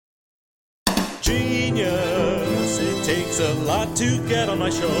takes a lot to get on my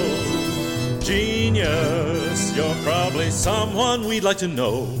show. Genius, you're probably someone we'd like to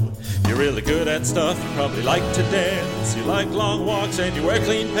know. You're really good at stuff, you probably like to dance. You like long walks and you wear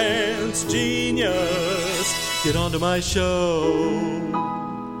clean pants. Genius, get onto my show.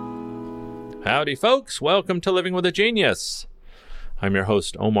 Howdy, folks. Welcome to Living with a Genius. I'm your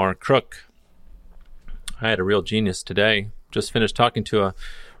host, Omar Crook. I had a real genius today. Just finished talking to a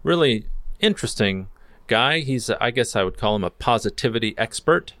really interesting guy. He's, I guess I would call him a positivity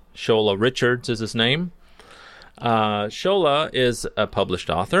expert. Shola Richards is his name. Shola is a published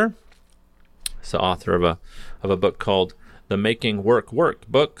author. He's the author of a book called The Making Work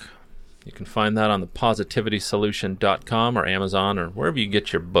book. You can find that on the positivitysolution.com or Amazon or wherever you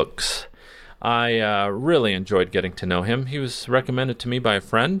get your books. I really enjoyed getting to know him. He was recommended to me by a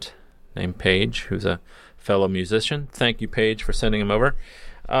friend named Paige, who's a fellow musician. Thank you, Paige, for sending him over.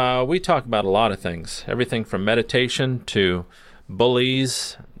 We talk about a lot of things, everything from meditation to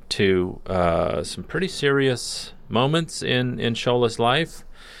bullies to some pretty serious moments in Shola's life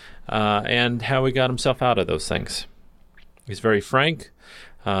and how he got himself out of those things. He's very frank.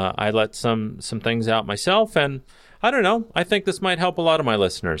 I let some things out myself, and I don't know, I think this might help a lot of my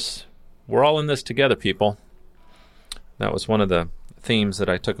listeners. We're all in this together, people. That was one of the themes that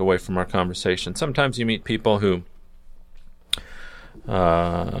I took away from our conversation. Sometimes you meet people who,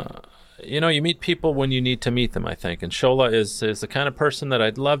 you meet people when you need to meet them, I think. And Shola is the kind of person that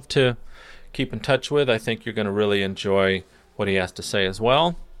I'd love to keep in touch with. I think you're going to really enjoy what he has to say as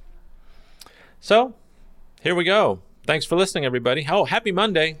well. So, here we go. Thanks for listening, everybody. Oh, happy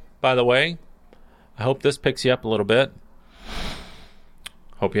Monday, by the way. I hope this picks you up a little bit.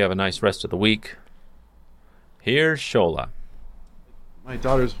 Hope you have a nice rest of the week. Here's Shola. My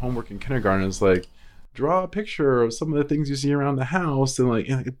daughter's homework in kindergarten is like, draw a picture of some of the things you see around the house and like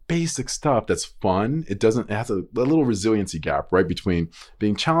basic stuff that's fun. It has a little resiliency gap, right, between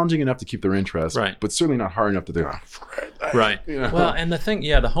being challenging enough to keep their interest, right, but certainly not hard enough that they're like, right. You know? Well, and the thing,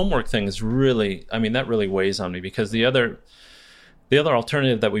 the homework thing is really, that really weighs on me because the other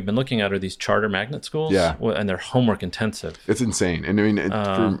alternative that we've been looking at are these charter magnet schools, and they're homework intensive. It's insane,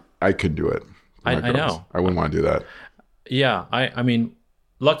 and I couldn't do it. I know. I wouldn't want to do that. Yeah,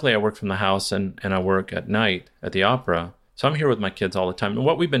 luckily I work from the house and I work at night at the opera. So I'm here with my kids all the time. And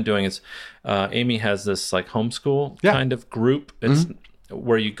what we've been doing is Amy has this like homeschool kind of group. It's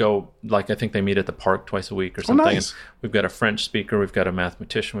where you go, like I think they meet at the park twice a week or something. Oh, nice. And we've got a French speaker, we've got a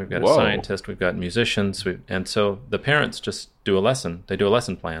mathematician, we've got a scientist, we've got musicians. And so the parents just do a lesson. They do a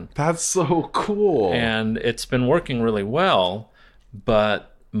lesson plan. That's so cool. And it's been working really well,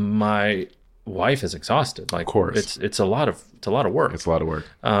 but my wife is exhausted. Like, of course, it's a lot of work. It's a lot of work.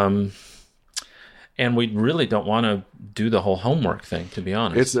 And we really don't want to do the whole homework thing, to be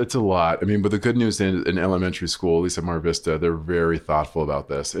honest. It's a lot. But the good news in elementary school, at least at Mar Vista, they're very thoughtful about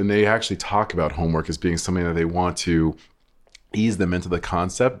this, and they actually talk about homework as being something that they want to ease them into the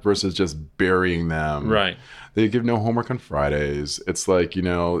concept versus just burying them. Right. They give no homework on Fridays. It's like,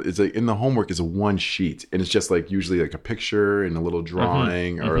 it's like in the homework is a one sheet, and it's just like usually like a picture and a little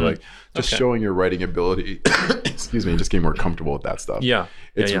drawing or like just showing your writing ability. Excuse me, just getting more comfortable with that stuff. Yeah.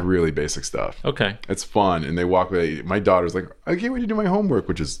 It's really basic stuff. Okay. It's fun. And they walk away. My daughter's like, I can't wait to do my homework,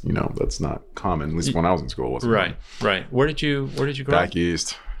 which is, that's not common. At least when I was in school, it wasn't. Right. Right. Where did you grow up? Back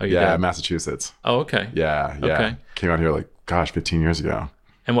east. Oh, you did? Massachusetts. Oh, okay. Yeah. Okay. Came out here 15 years ago.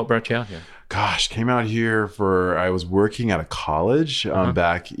 And what brought you out here? Came out here I was working at a college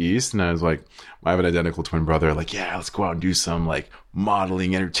back east, and I was like, I have an identical twin brother. Like, let's go out and do some like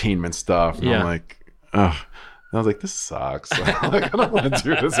modeling entertainment stuff. And I'm like, ugh. And I was like, this sucks. I don't want to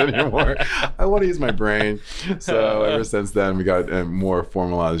do this anymore. I want to use my brain. So ever since then, we got more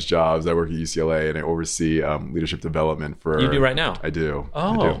formalized jobs. I work at UCLA and I oversee leadership development for... You do right now? I do.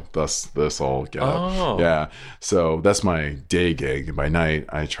 Oh. I do. Thus this all get up. Oh. Yeah. So that's my day gig. And by night,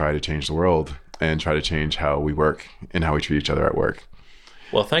 I try to change the world and try to change how we work and how we treat each other at work.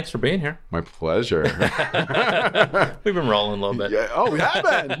 Well, thanks for being here. My pleasure. We've been rolling a little bit. Yeah. Oh, we have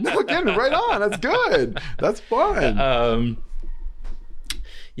been. No kidding. Right on. That's good. That's fun.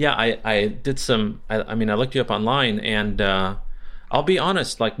 I did some. I looked you up online, and I'll be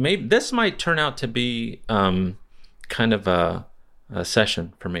honest. Like, maybe this might turn out to be kind of a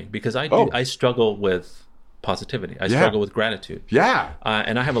session for me because I struggle with positivity. I struggle with gratitude. Yeah.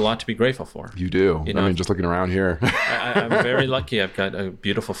 And I have a lot to be grateful for. You do. Just looking around here. I'm very lucky. I've got a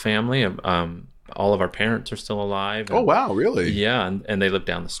beautiful family. All of our parents are still alive. Oh, wow. Really? Yeah. And they live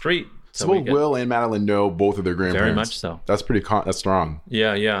down the street. So Will and Madeline know both of their grandparents. Very much so. That's that's strong.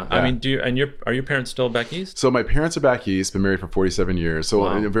 Yeah. I mean, are your parents still back east? So my parents are back east, been married for 47 years. So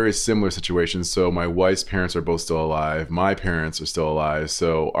in a very similar situation. So my wife's parents are both still alive. My parents are still alive.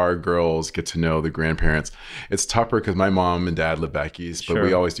 So our girls get to know the grandparents. It's tougher because my mom and dad live back east, but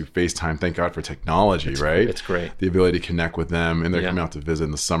we always do FaceTime. Thank God for technology, right? It's great. The ability to connect with them, and they're coming out to visit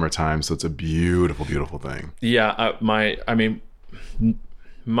in the summertime. So it's a beautiful, beautiful thing. Yeah.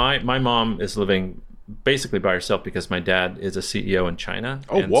 My mom is living basically by herself because my dad is a CEO in China.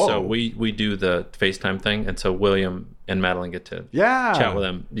 So we do the FaceTime thing. And so William and Madeline get to chat with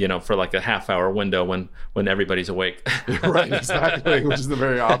them, for like a half-hour window when everybody's awake. Right, exactly, which is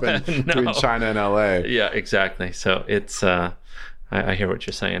very often between China and LA. Yeah, exactly. So it's, I hear what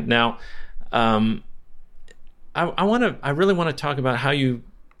you're saying. Now, I really want to talk about how you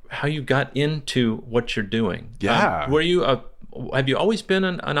got into what you're doing. Yeah. Have you always been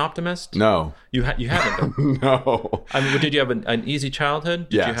an optimist? No. You haven't been? No. I mean, did you have an easy childhood?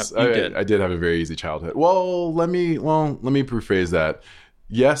 Yes, I did have a very easy childhood. Well, let me rephrase that.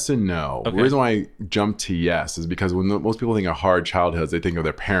 Yes and no. Okay. The reason why I jumped to yes is because when most people think of hard childhoods, they think of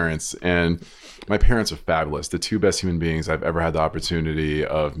their parents. And my parents are fabulous. The two best human beings I've ever had the opportunity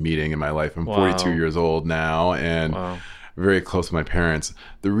of meeting in my life. I'm 42 years old now, and very close to my parents.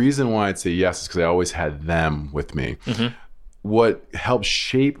 The reason why I'd say yes is because I always had them with me. Mm-hmm. What helped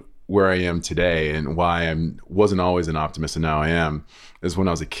shape where I am today and why I wasn't always an optimist and now I am is when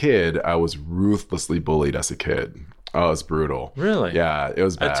I was a kid, I was ruthlessly bullied as a kid. Oh, it was brutal. Really? Yeah, it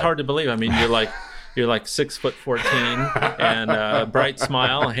was bad. It's hard to believe. I mean, you're like 6'14" and a bright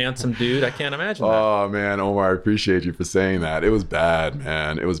smile, a handsome dude. I can't imagine that. Oh man, Omar, I appreciate you for saying that. It was bad,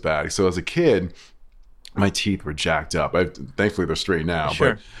 man. It was bad. So as a kid, my teeth were jacked up. Thankfully, they're straight now.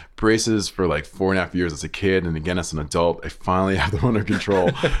 Sure. But braces for like 4.5 years as a kid, and again as an adult, I finally have them under control.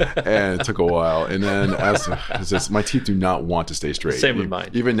 And it took a while. And then my teeth do not want to stay straight. Same with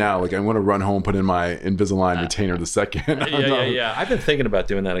mine. Even now, like I'm going to run home, put in my Invisalign retainer the second. Yeah. I've been thinking about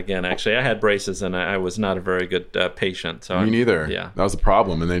doing that again. Actually, I had braces, and I was not a very good patient. So Me neither. Yeah, that was the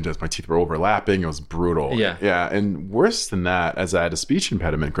problem. And then my teeth were overlapping. It was brutal. Yeah. And worse than that, as I had a speech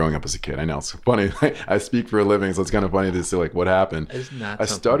impediment growing up as a kid. I know it's funny. I speak for a living, so it's kind of funny to see like what happened. I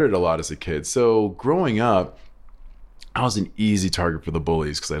stuttered a lot as a kid. So growing up, I was an easy target for the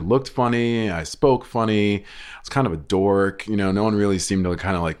bullies because I looked funny, I spoke funny, I was kind of a dork. No one really seemed to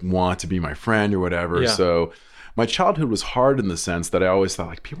kind of like want to be my friend or whatever. Yeah. So my childhood was hard in the sense that I always thought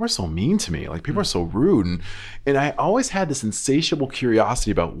like people are so mean to me, like people are so rude, and I always had this insatiable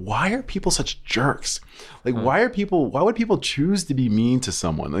curiosity about why are people such jerks? Like why would people choose to be mean to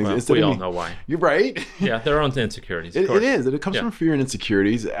someone? Like, we all know why. You're right. Yeah, their own insecurities. It is. It comes from fear and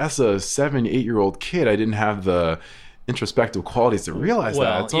insecurities. As a 7-8-year-old kid, I didn't have the introspective qualities to realize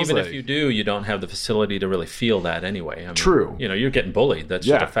that. Well, even if you do, you don't have the facility to really feel that anyway. I mean, true. You're getting bullied. That's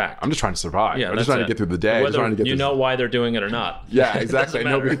just a fact. I'm just trying to survive. Yeah, I'm just trying to get through the day. Whether you know why they're doing it or not. Yeah, exactly. I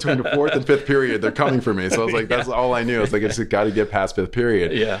know between the 4th and 5th period, they're coming for me. So I was like, that's all I knew. It's like, I just got to get past 5th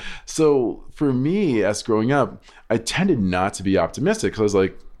period. Yeah. So for me, as growing up, I tended not to be optimistic because I was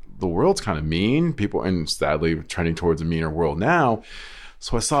like, the world's kind of mean. People, and sadly, trending towards a meaner world now.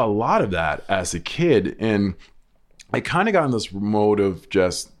 So I saw a lot of that as a kid, and I kind of got in this mode of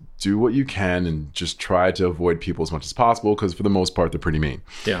just do what you can and just try to avoid people as much as possible because for the most part, they're pretty mean.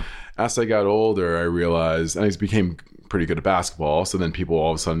 Yeah. As I got older, I realized, and I became pretty good at basketball. So then people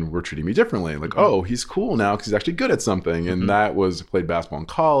all of a sudden were treating me differently. Like, oh, he's cool now because he's actually good at something. And that was played basketball in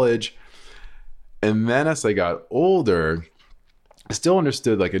college. And then as I got older, I still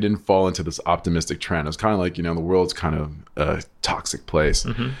understood like I didn't fall into this optimistic trend. It was kind of like, the world's kind of a toxic place.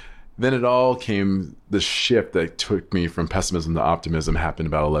 Mm-hmm. Then it all came, the shift that took me from pessimism to optimism happened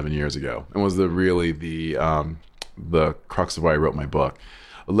about 11 years ago and was really the crux of why I wrote my book.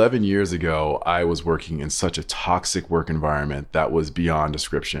 11 years ago, I was working in such a toxic work environment that was beyond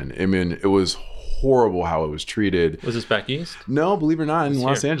description. I mean, it was horrible how it was treated. Was this back east? No, believe it or not, in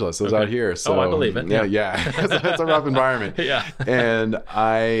Los Angeles. I was out here. So, I believe it. Yeah. It's a rough environment. Yeah. And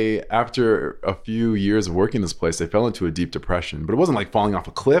after a few years of working in this place, I fell into a deep depression. But it wasn't like falling off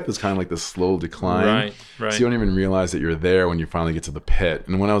a cliff. It's kind of like this slow decline. Right. So you don't even realize that you're there when you finally get to the pit.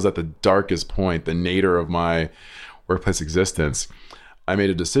 And when I was at the darkest point, the nadir of my workplace existence, I made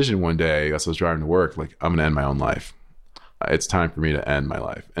a decision one day as I was driving to work, like, I'm going to end my own life. It's time for me to end my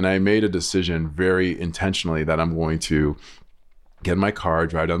life. And I made a decision very intentionally that I'm going to get in my car,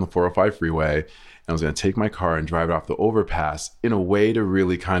 drive down the 405 freeway, and I was going to take my car and drive it off the overpass in a way to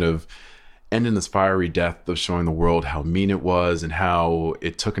really kind of end in this fiery death of showing the world how mean it was and how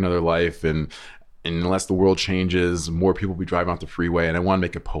it took another life. And And unless the world changes, more people will be driving off the freeway. And I want to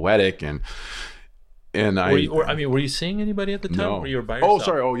make it poetic. Were you seeing anybody at the time? No. Or you were by yourself? Oh,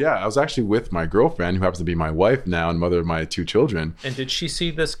 sorry. Oh, yeah. I was actually with my girlfriend, who happens to be my wife now and mother of my 2 children. And did she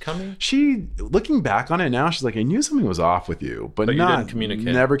see this coming? She, looking back on it now, she's like, I knew something was off with you, but you didn't communicate.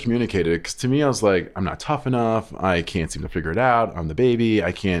 Never communicated. Because to me, I was like, I'm not tough enough. I can't seem to figure it out. I'm the baby.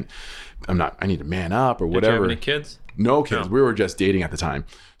 I need to man up or whatever. Did you have any kids? No kids. No. We were just dating at the time.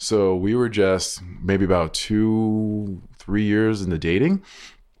 So we were just maybe about 2-3 years into dating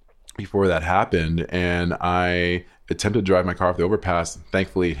before that happened, and I attempted to drive my car off the overpass.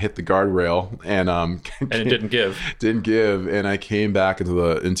 Thankfully, it hit the guardrail, and it didn't give. Didn't give, and I came back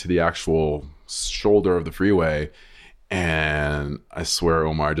into the actual shoulder of the freeway, and I swear,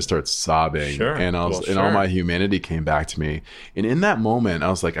 Omar, I just started sobbing, sure. and all my humanity came back to me. And in that moment, I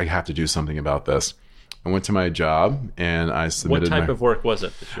was like, I have to do something about this. I went to my job and I submitted. What type of work was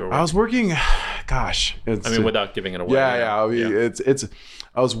it that you were working? I was working. Gosh, without giving it away. Yeah.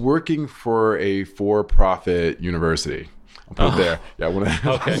 I was working for a for-profit university. I'll put it there. Yeah.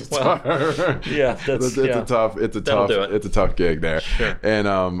 Okay. Well, yeah. It's a tough gig there. Sure. And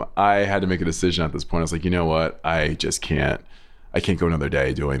I had to make a decision at this point. I was like, you know what? I just can't. I can't go another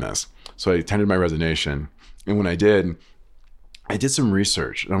day doing this. So I tendered my resignation, and when I did some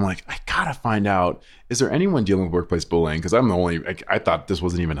research, and I'm like, I gotta find out, is there anyone dealing with workplace bullying? Because I'm the only, I thought this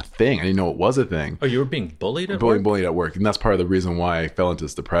wasn't even a thing. I didn't know it was a thing. Oh, you were being bullied at work? Bullied at work. And that's part of the reason why I fell into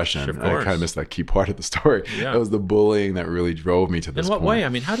this depression. Sure, of course. I kind of missed that key part of the story. Yeah. It was the bullying that really drove me to this point. In what way? I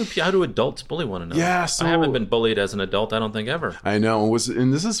mean, how do adults bully one another? Yeah, so... I haven't been bullied as an adult, I don't think, ever. I know.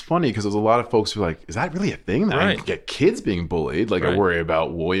 And this is funny because there's a lot of folks who are like, is that really a thing? That I get kids being bullied? Like, I worry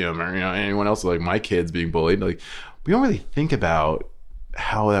about William or anyone else, like my kids being bullied. Like, we don't really think about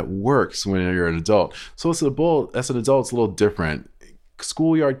how that works when you're an adult. So as an adult, it's a little different.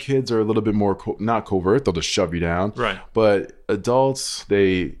 Schoolyard kids are a little bit more not covert, they'll just shove you down. Right. But adults,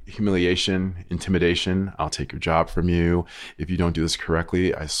 humiliation, intimidation. I'll take your job from you if you don't do this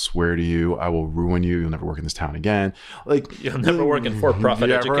correctly. I swear to you, I will ruin you. You'll never work in this town again. Like, you'll never work in for-profit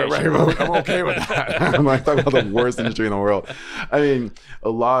education. Right. I'm okay with that. I'm like talking about the worst industry in the world. I mean, a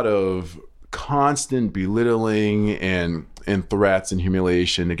lot of constant belittling and threats and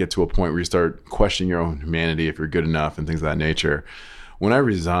humiliation to get to a point where you start questioning your own humanity, if you're good enough and things of that nature. When I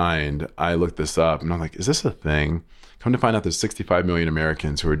resigned, I looked this up and I'm like, is this a thing? Come to find out there's 65 million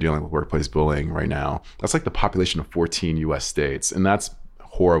Americans who are dealing with workplace bullying right now. That's like the population of 14 US states. And that's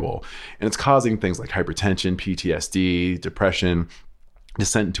horrible. And it's causing things like hypertension, PTSD, depression,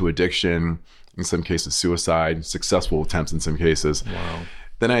 descent into addiction, in some cases suicide, successful attempts in some cases. Wow.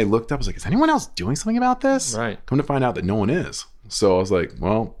 Then I looked up, I was like, is anyone else doing something about this? Right. Come to find out that no one is. So I was like,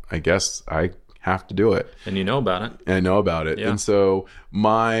 well, I guess I have to do it. And you know about it. And I know about it. Yeah. And so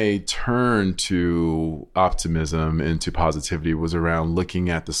my turn to optimism and to positivity was around looking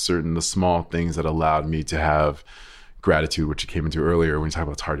at the small things that allowed me to have gratitude, which you came into earlier when you talk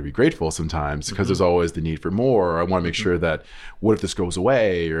about it's hard to be grateful sometimes because there's always the need for more. Or I want to make sure that what if this goes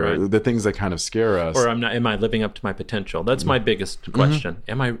away, or the things that kind of scare us. Or am I living up to my potential? That's my biggest question.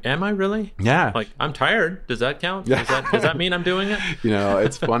 Am I really? Yeah. Like, I'm tired. Does that count? Does that mean I'm doing it?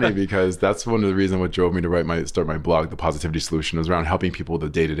 It's funny because that's one of the reasons what drove me to start my blog, The Positivity Solution, was around helping people with the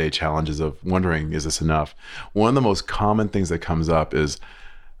day-to-day challenges of wondering, is this enough? One of the most common things that comes up is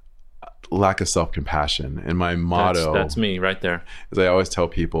lack of self-compassion. And my motto, that's me right there, is I always tell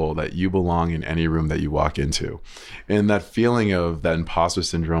people that you belong in any room that you walk into. And that feeling of that imposter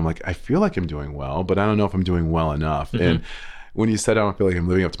syndrome, like, I feel like I'm doing well, but I don't know if I'm doing well enough. And when you said I don't feel like I'm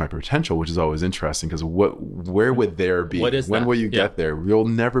living up to my potential, which is always interesting, because where would there be? When will you get there? There'll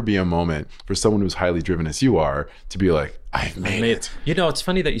never be a moment for someone who's highly driven as you are to be like, I've made it. It's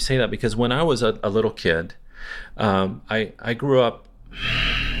funny that you say that, because when I was a little kid, I grew up,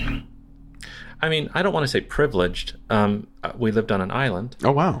 I mean, I don't want to say privileged. We lived on an island.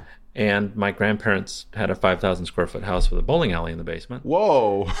 Oh, wow. And my grandparents had a 5,000 square foot house with a bowling alley in the basement.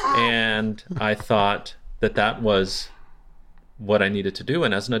 Whoa. And I thought that was what I needed to do.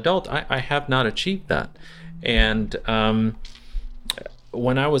 And as an adult, I have not achieved that. And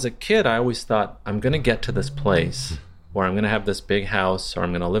when I was a kid, I always thought, I'm going to get to this place where I'm going to have this big house, or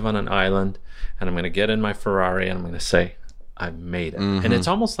I'm going to live on an island, and I'm going to get in my Ferrari, and I'm going to say, I've made it. And it's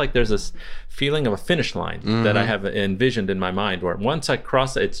almost like there's this feeling of a finish line that I have envisioned in my mind, where once I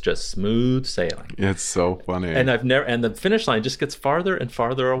cross it, it's just smooth sailing. It's so funny. And the finish line just gets farther and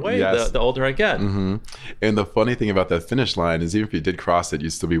farther away the older I get. And the funny thing about that finish line is, even if you did cross it,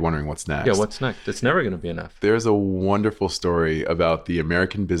 you'd still be wondering what's next. Yeah, what's next? It's never going to be enough. There's a wonderful story about the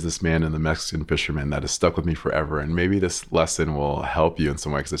American businessman and the Mexican fisherman that has stuck with me forever. And maybe this lesson will help you in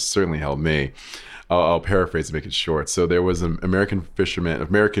some way, because it certainly helped me. I'll paraphrase and make it short. So there was an American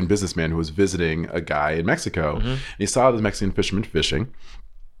businessman who was visiting a guy in Mexico. And he saw the Mexican fisherman fishing.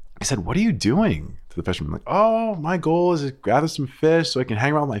 He said, "What are you doing?" To the fisherman, like, "Oh, my goal is to gather some fish so I can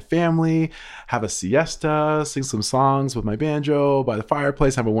hang around with my family, have a siesta, sing some songs with my banjo by the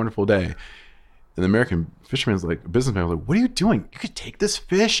fireplace, have a wonderful day." And the American businessman was like, "What are you doing? You could take this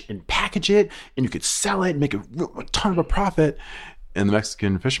fish and package it, and you could sell it and make a ton of a profit." And the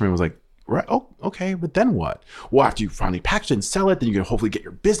Mexican fisherman was like, "Right. Oh, okay. But then what?" "Well, after you finally package it and sell it, then you can hopefully get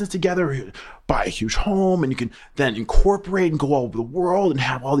your business together, buy a huge home, and you can then incorporate and go all over the world and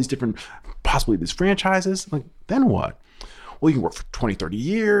have all these different, possibly these franchises." I'm like, "Then what?" "Well, you can work for 20, 30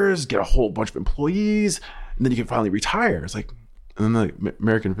 years, get a whole bunch of employees, and then you can finally retire." It's like, and then the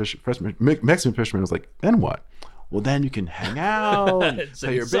Mexican fisherman was like, "Then what?" "Well, then you can hang out, and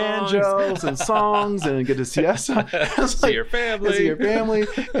play your banjos and songs, and get a siesta. See your family.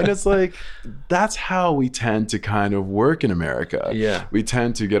 And it's like, that's how we tend to kind of work in America. Yeah. We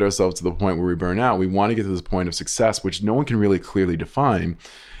tend to get ourselves to the point where we burn out. We want to get to this point of success, which no one can really clearly define.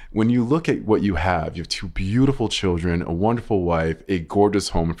 When you look at what you have 2 beautiful children, a wonderful wife, a gorgeous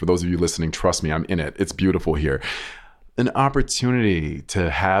home. And for those of you listening, trust me, I'm in it. It's beautiful here. An opportunity to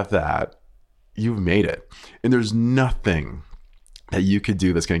have that. You've made it. And there's nothing that you could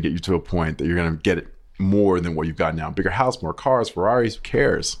do that's going to get you to a point that you're going to get it more than what you've got now. Bigger house, more cars, Ferraris, who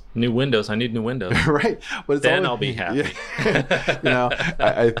cares? New windows. I need new windows. Right. But it's then I'll be happy. Yeah.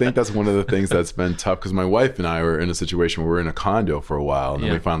 I think that's one of the things that's been tough, because my wife and I were in a situation where we were in a condo for a while, and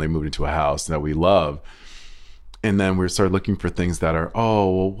then we finally moved into a house that we love. And then we started looking for things that are,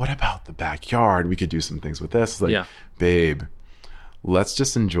 what about the backyard? We could do some things with this. It's like, babe, let's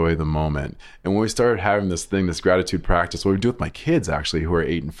just enjoy the moment. And when we started having this gratitude practice, what we do with my kids, actually, who are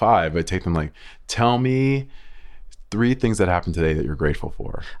 8 and 5, I take them like, tell me 3 things that happened today that you're grateful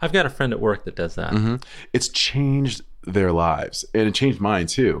for. I've got a friend at work that does that. It's changed their lives, and it changed mine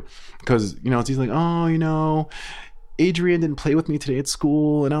too. Because, it's easy like, Adrienne didn't play with me today at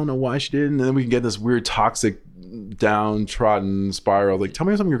school, and I don't know why she didn't. And then we can get this weird toxic downtrodden spiral. Like, tell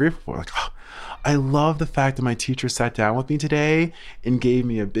me something you're grateful for. Like, I love the fact that my teacher sat down with me today and gave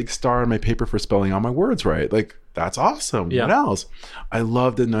me a big star on my paper for spelling all my words right. Like, that's awesome. Yeah. What else? I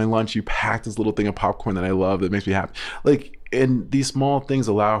loved that in my lunch you packed this little thing of popcorn that I love that makes me happy. Like, and these small things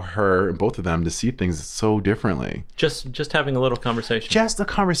allow her and both of them to see things so differently. Just having a little conversation. Just a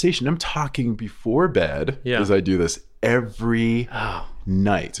conversation. I'm talking before bed, because I do this every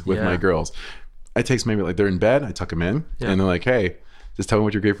night with my girls. I take maybe like they're in bed, I tuck them in, and they're like, "Hey, just tell me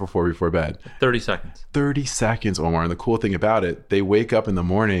what you're grateful for before bed." 30 seconds. 30 seconds, Omar. And the cool thing about it, they wake up in the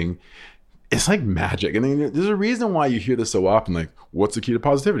morning. It's like magic. And then there's a reason why you hear this so often. Like, what's the key to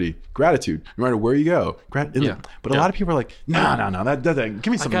positivity? Gratitude. No matter where you go. But a lot of people are like, no, that doesn't.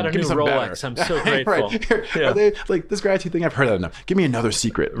 Give me something. I got a new Rolex. I'm so grateful. Are they like, this gratitude thing? I've heard that enough. Give me another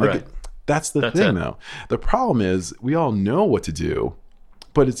secret. Like, that's the thing, though. The problem is we all know what to do,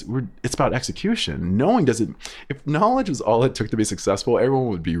 but it's about execution. Knowing doesn't. If knowledge was all it took to be successful, everyone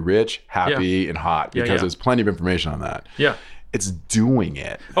would be rich, happy, and hot, because there's plenty of information on that. Yeah. It's doing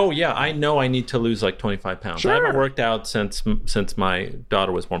it. Oh, yeah. I know I need to lose like 25 pounds. Sure. I haven't worked out since my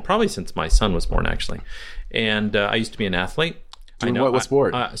daughter was born, probably since my son was born, actually. And I used to be an athlete. What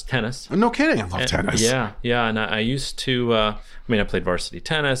sport? Tennis. No kidding. I love tennis. Yeah. And I used to, I played varsity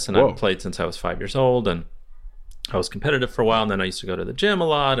tennis, and I've played since I was 5 years old. And I was competitive for a while, and then I used to go to the gym a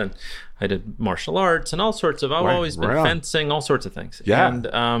lot, and I did martial arts and all sorts of, I've always been fencing, all sorts of things. Yeah.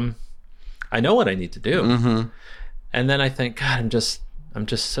 And I know what I need to do. Mm-hmm. And then I think, God, I'm just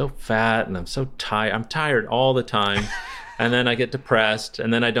so fat, and I'm so tired. I'm tired all the time. And then I get depressed,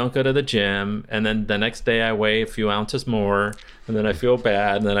 and then I don't go to the gym, and then the next day I weigh a few ounces more, and then I feel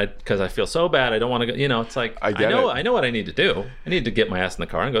bad, and then because I feel so bad, I don't want to go. It's like I know what I need to do. I need to get my ass in the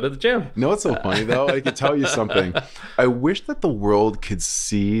car and go to the gym. It's so funny though. I can tell you something. I wish that the world could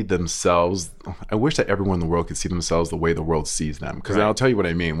see themselves. I wish that everyone in the world could see themselves the way the world sees them. Because I'll tell you what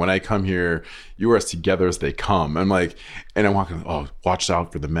I mean. When I come here, you are as together as they come. I'm like, and I'm walking. Oh, watch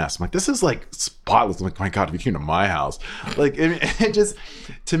out for the mess. I'm like, this is like spotless. I'm like, my God, if you came to my house, like it just,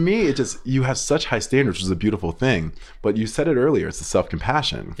 to me, it just, you have such high standards, which is a beautiful thing. But you said it earlier. It's the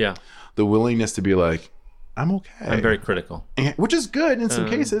self-compassion. Yeah. The willingness to be like, I'm okay. I'm very critical. Which is good in some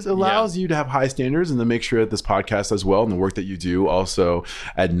cases. It allows you to have high standards and to make sure that this podcast does well and the work that you do also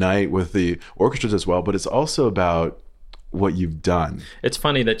at night with the orchestras as well. But it's also about what you've done. It's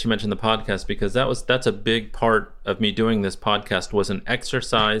funny that you mentioned the podcast, because that's a big part of me doing this podcast, was an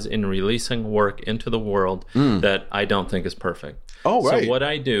exercise in releasing work into the world that I don't think is perfect. Oh, right. So what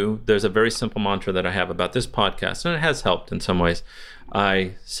I do, there's a very simple mantra that I have about this podcast, and it has helped in some ways.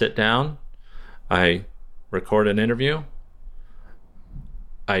 I sit down, I record an interview,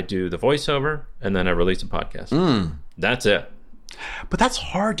 I do the voiceover, and then I release a podcast. That's it. But that's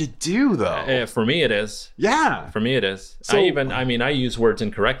hard to do, though. For me, it is. Yeah. For me, it is. So, I use words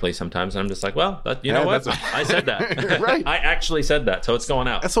incorrectly sometimes. And I'm just like, well, you know what? I said that. Right. I actually said that, so it's going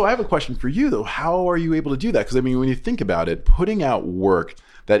out. So I have a question for you, though. How are you able to do that? Because, I mean, when you think about it, putting out work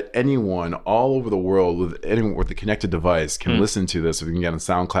that anyone all over the world with a connected device can listen to this, if you can get on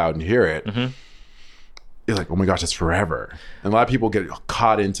SoundCloud and hear it, you're like, oh my gosh, it's forever. And a lot of people get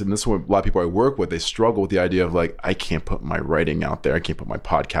caught into, and this is what a lot of people I work with, they struggle with the idea of like, I can't put my writing out there. I can't put my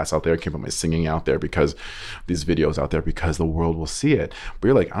podcast out there. I can't put my singing out there because these videos out there, because the world will see it. But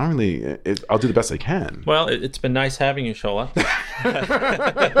you're like, I'll do the best I can. Well, it's been nice having you, Shola.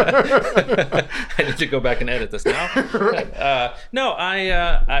 I need to go back and edit this now.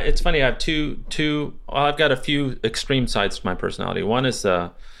 It's funny. I have I've got a few extreme sides to my personality. One is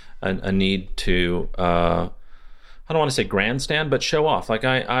a need to I don't want to say grandstand, but show off. Like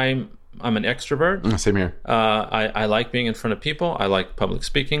I'm an extrovert. Same here. I like being in front of people. I like public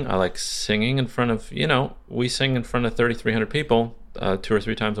speaking. I like singing in front of, we sing in front of 3,300 people 2 or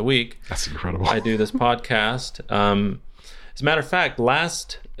 3 times a week. That's incredible. I do this podcast. As a matter of fact,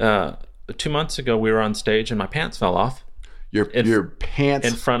 last 2 months ago, we were on stage and my pants fell off. Your pants?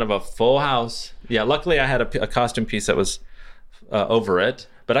 In front of a full house. Yeah, luckily I had a costume piece that was over it.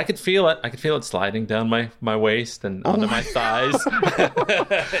 But I could feel it. I could feel it sliding down my waist and onto my thighs.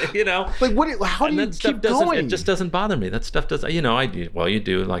 Like what? How do you keep going? It just doesn't bother me. That stuff does. You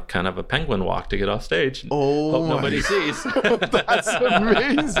do like kind of a penguin walk to get off stage. Hope nobody sees. That's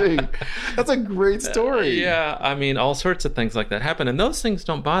amazing. That's a great story. All sorts of things like that happen, and those things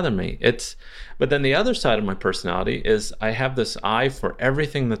don't bother me. But then the other side of my personality is I have this eye for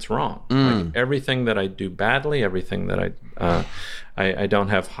everything that's wrong. Like everything that I do badly, everything that I don't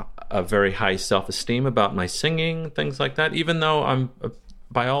have a very high self-esteem about my singing, things like that, even though I'm,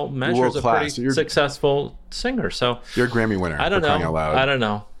 by all measures, a pretty successful singer. So you're a Grammy winner. I don't know. Crying out loud. I don't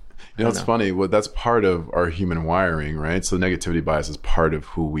know. It's funny. Well, that's part of our human wiring, right? So negativity bias is part of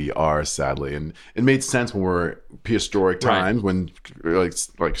who we are, sadly. And it made sense when we're prehistoric times, when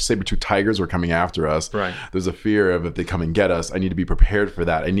like saber-toothed tigers were coming after us. Right. There's a fear of if they come and get us, I need to be prepared for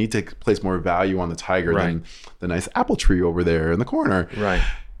that. I need to place more value on the tiger than the nice apple tree over there in the corner. Right.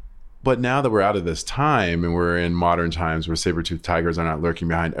 But now that we're out of this time and we're in modern times where saber-toothed tigers are not lurking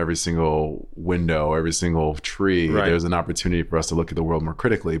behind every single window, every single tree, there's an opportunity for us to look at the world more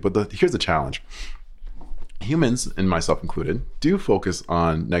critically. But here's the challenge. Humans, and myself included, do focus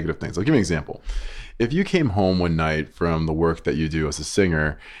on negative things. I'll give you an example. If you came home one night from the work that you do as a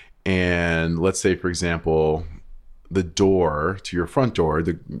singer, and let's say, for example, the door to your front door,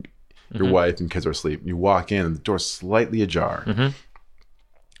 your wife and kids are asleep, you walk in and the door's slightly ajar.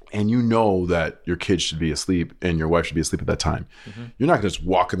 And you know that your kids should be asleep and your wife should be asleep at that time. You're not going to just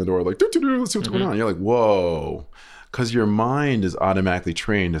walk in the door like, let's see what's going on. You're like, whoa. Because your mind is automatically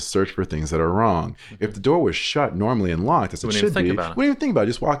trained to search for things that are wrong. If the door was shut normally and locked, as it should be, wouldn't even think about it.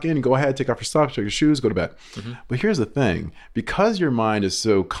 Just walk in, go ahead, take off your socks, take your shoes, go to bed. But here's the thing. Because your mind is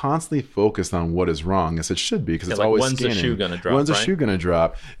so constantly focused on what is wrong, as it should be, because it's always scanning. When's the shoe going to drop? When's the shoe going to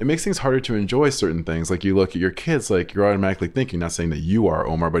drop? It makes things harder to enjoy certain things. Like you look at your kids, like you're automatically thinking, not saying that you are,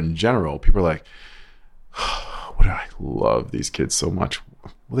 Omar, but in general, people are like, what do I love these kids so much?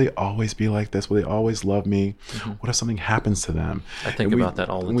 Will they always be like this? Will they always love me? What if something happens to them? I think about that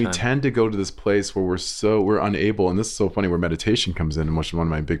all the time. We tend to go to this place where we're unable, and this is so funny, where meditation comes in, which is one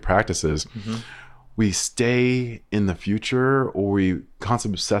of my big practices. We stay in the future, or we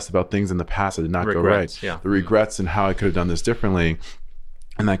constantly obsess about things in the past that did not go right. The regrets and how I could have done this differently.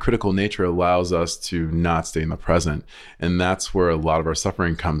 And that critical nature allows us to not stay in the present. And that's where a lot of our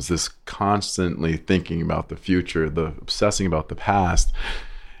suffering comes, this constantly thinking about the future, the obsessing about the past.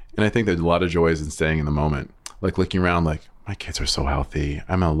 And I think there's a lot of joy in staying in the moment, like looking around like, my kids are so healthy.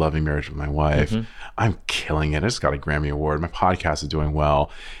 I'm in a loving marriage with my wife. I'm killing it. I just got a Grammy Award. My podcast is doing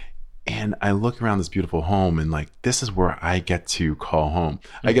well. And I look around this beautiful home and like, this is where I get to call home.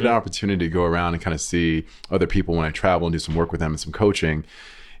 I get an opportunity to go around and kind of see other people when I travel and do some work with them and some coaching.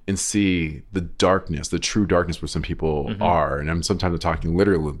 and see the darkness, the true darkness where some people are. And I'm sometimes talking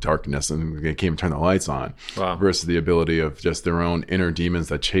literal darkness and they can't even turn the lights on. Wow. Versus the ability of just their own inner demons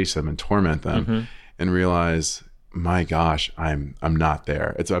that chase them and torment them and realize, my gosh, I'm not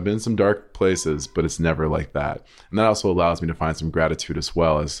there. I've been in some dark places, but it's never like that. And that also allows me to find some gratitude as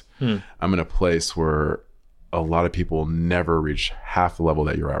well, as I'm in a place where a lot of people never reach half the level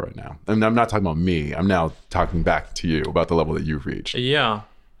that you're at right now. And I'm not talking about me. I'm now talking back to you about the level that you've reached. Yeah.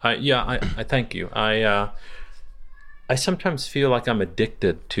 I thank you. I sometimes feel like I'm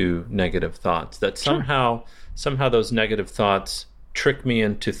addicted to negative thoughts, that somehow those negative thoughts trick me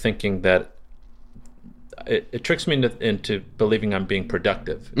into thinking that it tricks me into believing I'm being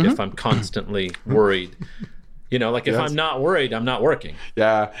productive if I'm constantly worried. You know, like if I'm not worried, I'm not working.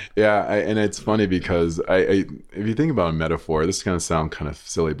 Yeah. And it's funny because if you think about a metaphor, this is going to sound kind of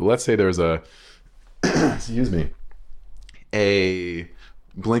silly, but let's say there's a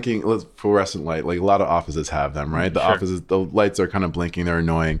blinking fluorescent light. Like a lot of offices have them, right? The lights are kind of blinking, they're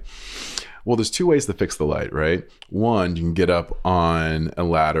annoying. Well, there's two ways to fix the light, right? One, you can get up on a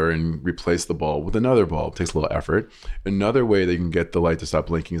ladder and replace the bulb with another bulb. It takes a little effort. Another way that you can get the light to stop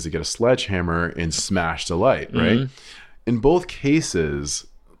blinking is to get a sledgehammer and smash the light, right? In both cases,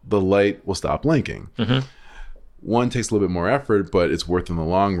 the light will stop blinking. One takes a little bit more effort, but it's worth it in the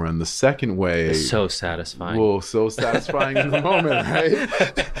long run. The second way... It's so satisfying. Well, so satisfying in the moment, right?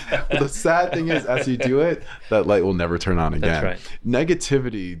 But the sad thing is, as you do it, that light will never turn on again. That's right.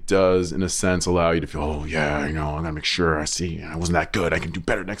 Negativity does, in a sense, allow you to feel, oh, yeah, I'm going to make sure I wasn't that good. I can do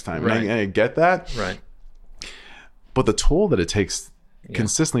better next time. Right. And I get that. Right. But the toll that it takes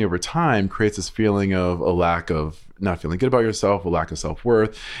consistently over time creates this feeling of a lack of not feeling good about yourself, a lack of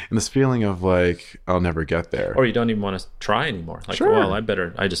self-worth, and this feeling of like, I'll never get there. Or you don't even want to try anymore. Like, well,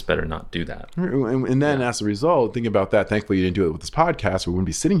 I just better not do that. And then as a result, think about that. Thankfully, you didn't do it with this podcast. We wouldn't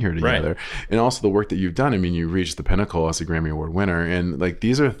be sitting here together. Right. And also the work that you've done. I mean, you reached the pinnacle as a Grammy Award winner. And like,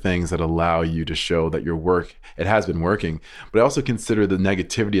 these are things that allow you to show that your work, it has been working. But I also consider the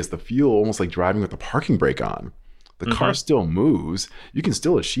negativity as the fuel, almost like driving with the parking brake on. The car still moves. You can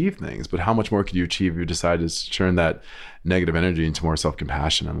still achieve things, but how much more could you achieve if you decided to turn that negative energy into more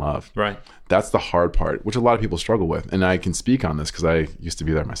self-compassion and love? Right. That's the hard part, which a lot of people struggle with. And I can speak on this because I used to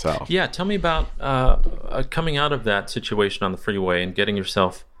be there myself. Yeah. Tell me about coming out of that situation on the freeway and getting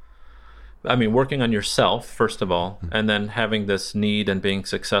yourself, working on yourself, first of all, and then having this need and being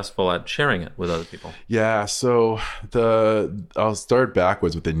successful at sharing it with other people. Yeah. So I'll start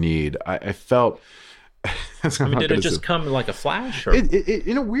backwards with the need. I felt... did it just come like a flash? Or? It,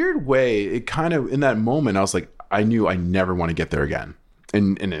 in a weird way, it kind of, in that moment, I was like, I knew I never want to get there again.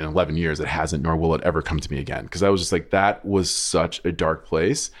 And in 11 years, it hasn't, nor will it ever come to me again. Because I was just like, that was such a dark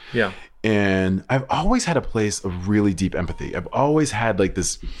place. Yeah. And I've always had a place of really deep empathy. I've always had like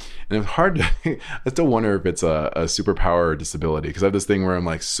this, and it's hard to, I still wonder if it's a superpower or disability. Because I have this thing where I'm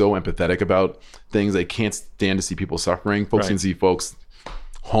like so empathetic about things. I can't stand to see people suffering. Folks can see folks,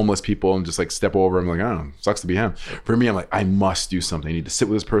 homeless people, and just like step over. I'm like, oh, sucks to be him. For me, I'm like, I must do something. I need to sit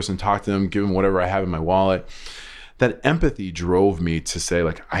with this person, talk to them, give them whatever I have in my wallet. That empathy drove me to say,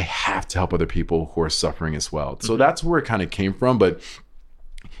 like, I have to help other people who are suffering as well. So that's where it kind of came from. But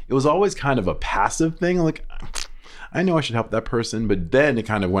it was always kind of a passive thing. Like, I know I should help that person. But then it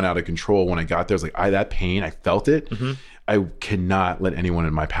kind of went out of control when I got there. It's like, that pain, I felt it. I cannot let anyone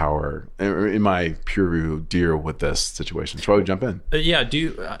in my power, in my pure deal with this situation. Should I jump in? Yeah.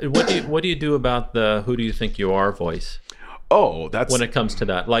 What do you do about the "who do you think you are" voice? Oh, that's when it comes to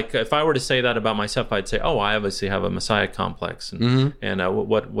that. Like, if I were to say that about myself, I'd say, "Oh, I obviously have a messiah complex." And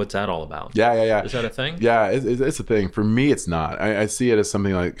what's that all about? Yeah. Is that a thing? Yeah, it's a thing. For me, it's not. I see it as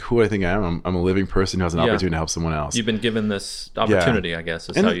something like, who I think I am. I'm a living person who has an opportunity to help someone else. You've been given this opportunity, I guess,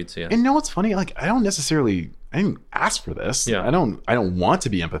 is how you'd see it. And you know what's funny? Like, I didn't ask for this. Yeah. I don't want to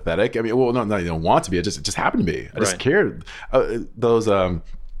be empathetic. I mean, well, no, I don't want to be. It just happened to be. I just cared. Those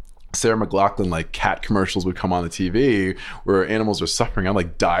Sarah McLachlan like cat commercials would come on the TV where animals are suffering. I'd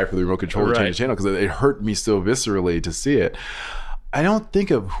like die for the remote control to change the channel because it hurt me so viscerally to see it. I don't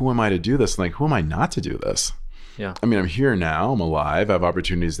think of who am I to do this, and like who am I not to do this. Yeah. I mean, I'm here now. I'm alive. I have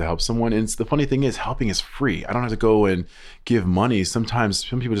opportunities to help someone. And the funny thing is, helping is free. I don't have to go and give money. Sometimes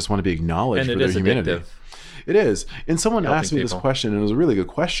some people just want to be acknowledged for their humanity. Addictive. It is. And someone asked me this question, and it was a really good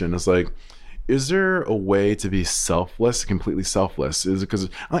question. It's like, is there a way to be selfless, completely selfless? Is it because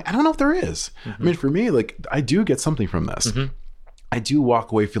like, I don't know if there is. I mean, for me, like I do get something from this. I do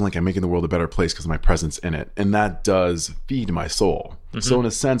walk away feeling like I'm making the world a better place because of my presence in it. And that does feed my soul. So in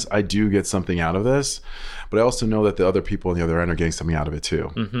a sense, I do get something out of this, but I also know that the other people on the other end are getting something out of it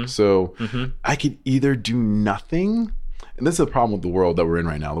too. So I could either do nothing. And this is the problem with the world that we're in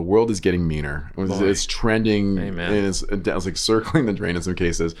right now. The world is getting meaner. It's trending. Amen. And it's like circling the drain in some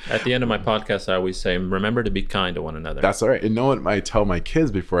cases. At the end of my podcast, I always say, remember to be kind to one another. That's all right. And you know what I tell my kids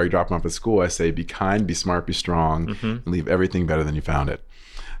before I drop them off at school? I say, be kind, be smart, be strong, and leave everything better than you found it.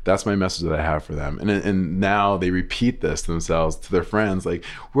 That's my message that I have for them. And now they repeat this to themselves, to their friends, like,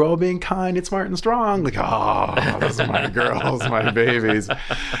 we're all being kind and smart and strong. Like, oh, those are my girls, my babies.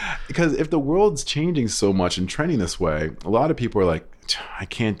 Because if the world's changing so much and trending this way, a lot of people are like, I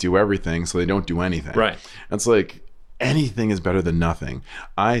can't do everything, so they don't do anything. Right. It's like, anything is better than nothing.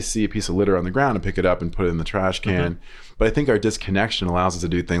 I see a piece of litter on the ground and pick it up and put it in the trash can. But I think our disconnection allows us to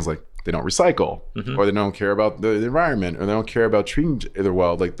do things like they don't recycle, or they don't care about the environment, or they don't care about treating either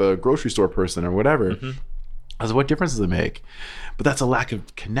well, like the grocery store person or whatever. So what difference does it make? But that's a lack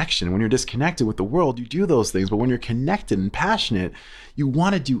of connection. When you're disconnected with the world, you do those things. But when you're connected and passionate, you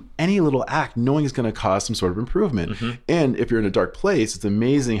want to do any little act knowing it's going to cause some sort of improvement. And if you're in a dark place, it's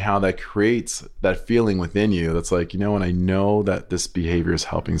amazing how that creates that feeling within you that's like, you know, and I know that this behavior is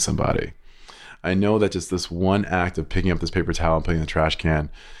helping somebody. I know that just this one act of picking up this paper towel and putting it in the trash can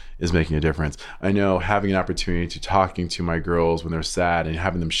is making a difference. I know having an opportunity to talking to my girls when they're sad and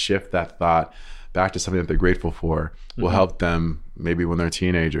having them shift that thought back to something that they're grateful for will help them maybe when they're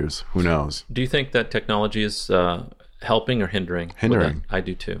teenagers. Who knows? Do you think that technology is helping or hindering? Hindering. I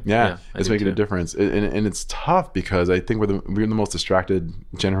do too. Yeah, it's making a difference. And it's tough because I think we're the most distracted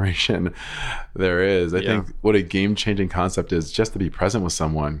generation there is. I think what a game-changing concept is just to be present with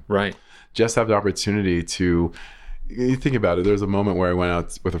someone. Right. Just have the opportunity to, you think about it, there was a moment where I went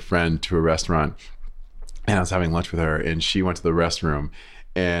out with a friend to a restaurant and I was having lunch with her and she went to the restroom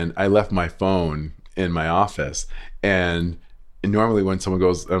and I left my phone in my office. And normally when someone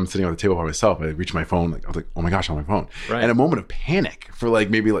goes, I'm sitting at the table by myself, I reach my phone, like I was like, oh my gosh, on my phone. Right. And a moment of panic for like,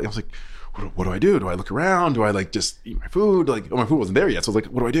 maybe like, I was like, what do I do? Do I look around? Do I like just eat my food? Like, oh, my food wasn't there yet. So I was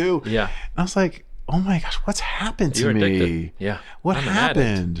like, what do I do? Yeah. And I was like, oh my gosh, what's happened to You're me? addicted. Yeah. What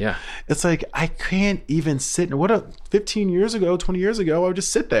happened? Yeah. It's like, I can't even sit. 15 years ago, 20 years ago, I would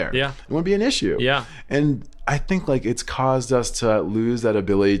just sit there. Yeah. It wouldn't be an issue. Yeah. And I think like it's caused us to lose that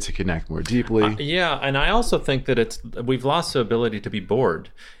ability to connect more deeply. Yeah. And I also think that we've lost the ability to be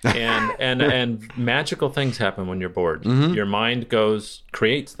bored and magical things happen when you're bored. Your mind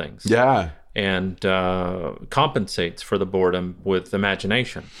creates things. Yeah. And compensates for the boredom with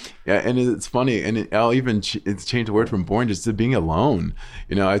imagination. Yeah, and it's funny, and I'll even it's changed the word from boring just to being alone.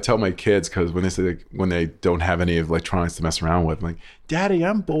 You know, I tell my kids because when they say when they don't have any electronics to mess around with, I'm like, Daddy,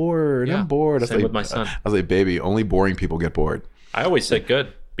 I'm bored. Yeah, I'm bored. same with my son. I was like, baby, only boring people get bored. I always say,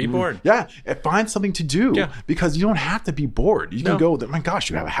 good. Be bored. Yeah, and find something to do because you don't have to be bored. You can go. My gosh,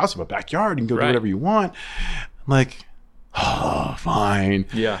 you have a house, you have a backyard. You can go do whatever you want. I'm like, oh, fine.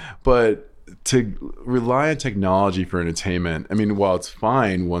 Yeah, but to rely on technology for entertainment, I mean, while it's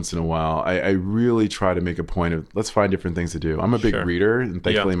fine once in a while, I really try to make a point of let's find different things to do. I'm a big reader, and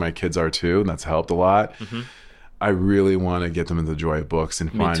thankfully my kids are too, and that's helped a lot. I really want to get them into the joy of books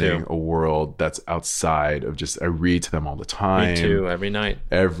and finding a world that's outside of just, I read to them all the time. Me too, every night.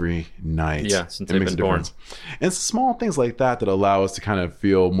 Every night. Yeah, since they've been born. And it's small things like that allow us to kind of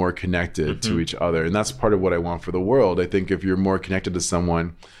feel more connected to each other. And that's part of what I want for the world. I think if you're more connected to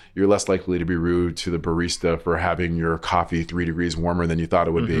someone, you're less likely to be rude to the barista for having your coffee 3 degrees warmer than you thought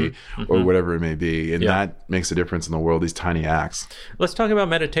it would be, or whatever it may be. And that makes a difference in the world, these tiny acts. Let's talk about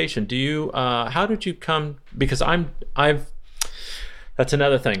meditation. Do you, how did you come, because that's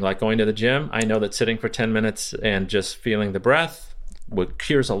another thing, like going to the gym. I know that sitting for 10 minutes and just feeling the breath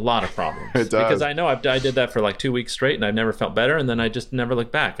cures a lot of problems. It does. Because I know I did that for like 2 weeks straight and I've never felt better. And then I just never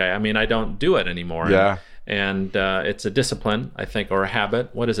looked back. I mean, I don't do it anymore. Yeah. And it's a discipline, I think, or a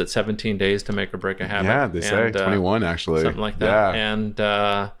habit. What is it, 17 days to make or break a habit? Yeah, they say 21 actually. Something like that. Yeah.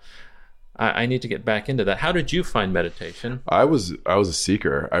 And I need to get back into that. How did you find meditation? I was a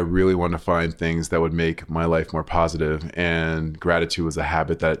seeker. I really wanted to find things that would make my life more positive, and gratitude was a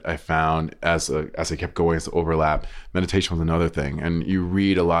habit that I found as I kept going, as the overlap. Meditation was another thing, and you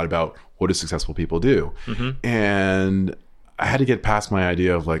read a lot about what do successful people do, and I had to get past my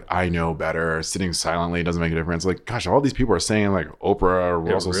idea of like, I know better, sitting silently doesn't make a difference. Like, gosh, all these people are saying like Oprah,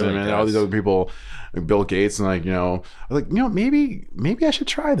 Russell Simmons, all these other people, like Bill Gates, and like, I was like, maybe I should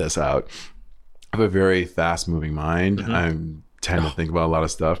try this out. I have a very fast moving mind. I tend to think about a lot of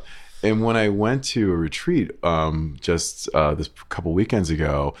stuff. And when I went to a retreat just this couple weekends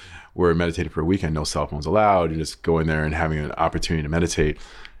ago, where I meditated for a weekend, no cell phones allowed, you're just going there and having an opportunity to meditate.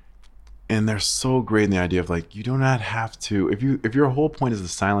 And they're so great in the idea of like, you do not have to, if your whole point is to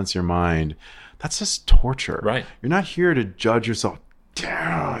silence your mind, that's just torture. Right. You're not here to judge yourself.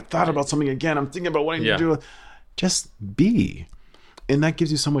 Damn, I thought about something again. I'm thinking about what I need to do. just be. And that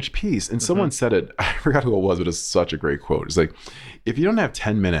gives you so much peace. And someone said it, I forgot who it was, but it's such a great quote. It's like, if you don't have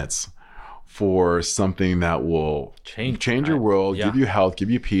 10 minutes for something that will change your world, give you health, give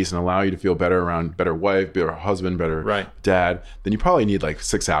you peace, and allow you to feel better around better wife, better husband, better dad, then you probably need like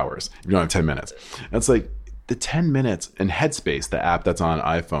 6 hours if you don't have 10 minutes. And it's like the 10 minutes, and Headspace, the app that's on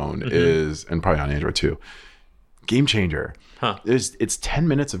iPhone is, and probably on Android too, game changer. It's 10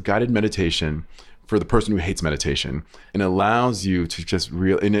 minutes of guided meditation for the person who hates meditation, and allows you to just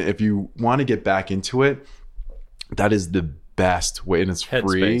and if you want to get back into it, that is the best way, and it's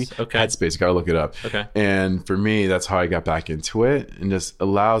free. Headspace, you gotta look it up. And for me, that's how I got back into it, and just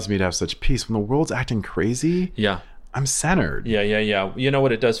allows me to have such peace when the world's acting crazy. I'm centered. You know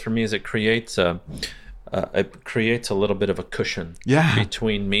what it does for me is it creates a little bit of a cushion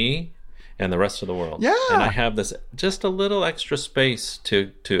between me and the rest of the world. And I have this just a little extra space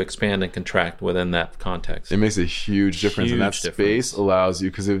to expand and contract within that context. It makes a huge difference. And that space allows you,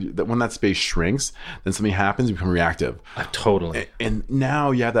 because when that space shrinks, then something happens, you become reactive. Totally. And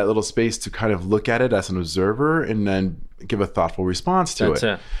now you have that little space to kind of look at it as an observer and then give a thoughtful response to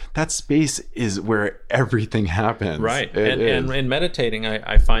it. That space is where everything happens. Right. And in meditating,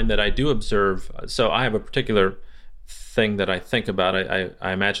 I find that I do observe. So I have a particular thing that I think about.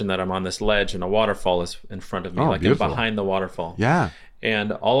 I imagine that I'm on this ledge and a waterfall is in front of me, like I'm behind the waterfall.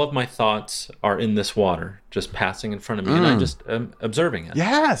 And all of my thoughts are in this water, just passing in front of me, and I just am observing it.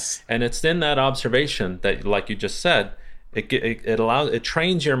 And it's in that observation that, like you just said, it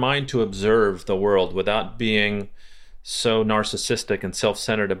trains your mind to observe the world without being so narcissistic and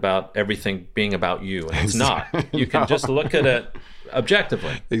self-centered about everything being about you. And it's not. You can just look at it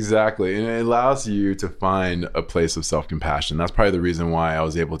objectively. Exactly. And it allows you to find a place of self-compassion. That's probably the reason why I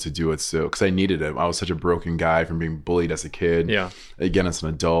was able to do it, because I needed it. I was such a broken guy from being bullied as a kid. Again, as an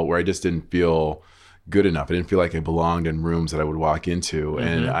adult, where I just didn't feel good enough. I didn't feel like I belonged in rooms that I would walk into.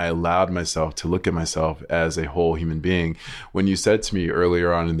 And I allowed myself to look at myself as a whole human being. When you said to me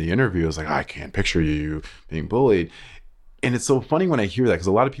earlier on in the interview, I was like, I can't picture you being bullied. And it's so funny when I hear that, because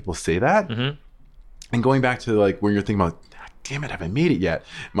a lot of people say that. And going back to like when you're thinking about, damn it, have I made it yet?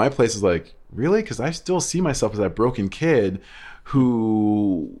 My place is like, really? Because I still see myself as that broken kid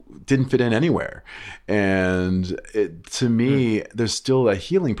who didn't fit in anywhere. And to me, there's still a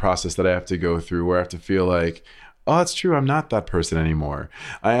healing process that I have to go through, where I have to feel like, oh, it's true, I'm not that person anymore.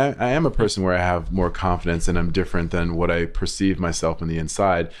 I am a person where I have more confidence, and I'm different than what I perceive myself on the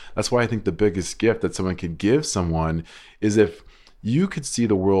inside. That's why I think the biggest gift that someone could give someone is if you could see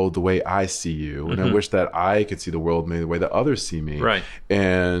the world the way I see you. And I wish that I could see the world maybe the way that others see me.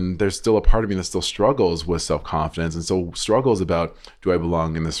 And there's still a part of me that still struggles with self-confidence, and so struggles about, do I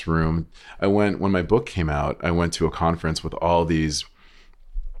belong in this room? When my book came out, I went to a conference with all these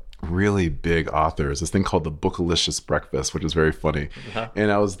really big authors, this thing called the Bookalicious Breakfast, which is very funny.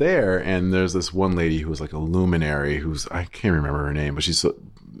 And I was there, and there's this one lady who was like a luminary, I can't remember her name, but she's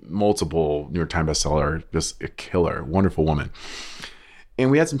multiple New York Times bestseller, just a killer, wonderful woman. And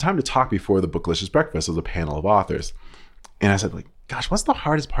we had some time to talk before the Bookalicious Breakfast. It was a panel of authors. And I said, like, gosh, what's the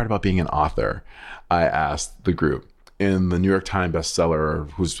hardest part about being an author? I asked the group. And the New York Times bestseller,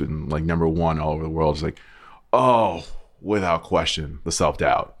 who's been like #1 all over the world, is like, oh, without question, the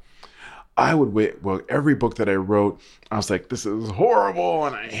self-doubt. I would wait. Well, every book that I wrote, I was like, this is horrible,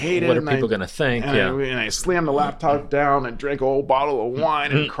 and I hate it. What are people going to think? And I slammed the laptop down and drank a whole bottle of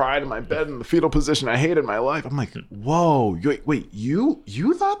wine and cried in my bed in the fetal position. I hated my life. I'm like, whoa, wait, you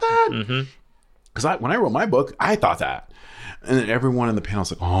thought that? Because when I wrote my book, I thought that. And then everyone in the panel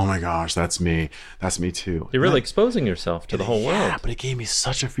was like, oh my gosh, that's me. That's me too. You're really exposing yourself to the whole world. Yeah, but it gave me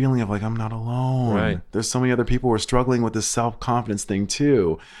such a feeling of like, I'm not alone. There's so many other people who are struggling with this self-confidence thing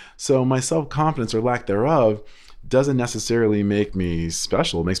too. So my self-confidence, or lack thereof, doesn't necessarily make me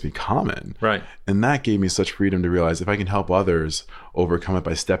special. It makes me common. And that gave me such freedom to realize if I can help others overcome it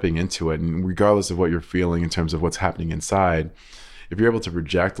by stepping into it, and regardless of what you're feeling in terms of what's happening inside, if you're able to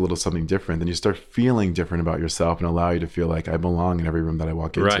project a little something different, then you start feeling different about yourself, and allow you to feel like I belong in every room that I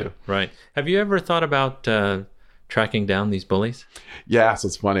walk into. Have you ever thought about tracking down these bullies? Yeah, so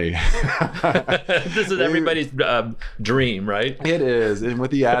it's funny. This is everybody's dream, right? It is. And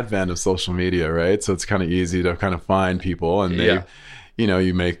with the advent of social media, right? So it's kind of easy to kind of find people, and they, you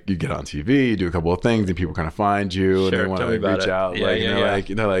get on TV, you do a couple of things, and people kind of find you, and they want to reach out.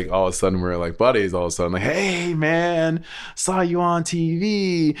 They're like, all of a sudden we're like buddies. All of a sudden, like, hey man, saw you on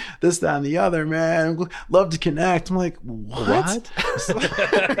TV, this, that, and the other, man. Love to connect. I'm like, what? So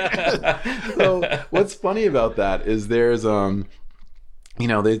what's funny about that is there's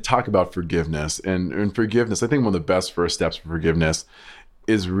they talk about forgiveness, and forgiveness. I think one of the best first steps for forgiveness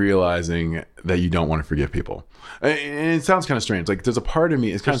is realizing that you don't want to forgive people. And it sounds kind of strange. Like there's a part of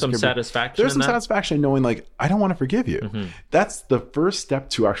me, it's kind There's of some satisfaction. There's in some that? satisfaction in knowing like, I don't want to forgive you. That's the first step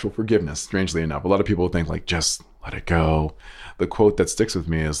to actual forgiveness, strangely enough. A lot of people think like, just let it go. The quote that sticks with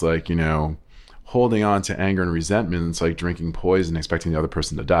me is like, holding on to anger and resentment, it's like drinking poison, expecting the other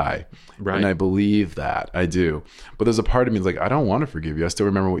person to die. Right. And I believe that. I do. But there's a part of me that's like, I don't want to forgive you. I still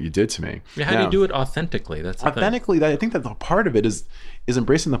remember what you did to me. Yeah, how do you do it authentically? That's the authentically, I think that the part of it is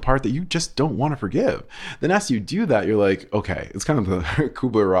embracing the part that you just don't want to forgive. Then as you do that, you're like, okay, it's kind of the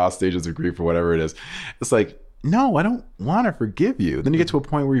Kubler-Ross stages of grief or whatever it is. It's like, no, I don't want to forgive you. Then you get to a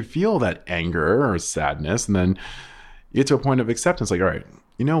point where you feel that anger or sadness, and then you get to a point of acceptance. Like, all right,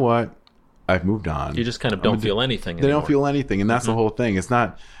 you know what? I've moved on. You just kind of don't feel anything They anymore. don't feel anything. And that's the whole thing. It's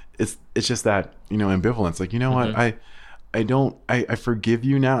not, it's just that, ambivalence. Like, you know what? I forgive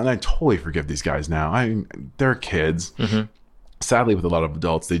you now. And I totally forgive these guys now. They're kids. Sadly, with a lot of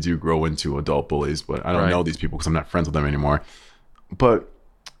adults, they do grow into adult bullies, but I don't know these people because I'm not friends with them anymore. But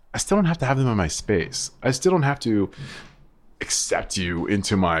I still don't have to have them in my space. I still don't have to accept you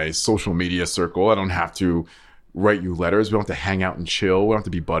into my social media circle. I don't have to write you letters. We don't have to hang out and chill. We don't have to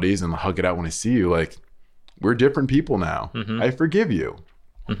be buddies and hug it out when I see you. Like, we're different people now. I forgive you.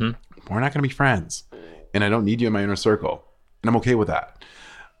 We're not going to be friends. And I don't need you in my inner circle. And I'm okay with that.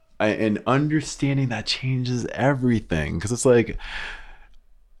 And understanding that changes everything. Because it's like,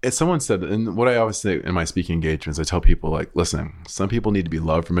 as someone said, and what I always say in my speaking engagements, I tell people, like, listen, some people need to be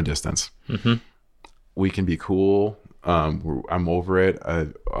loved from a distance. We can be cool. I'm over it. I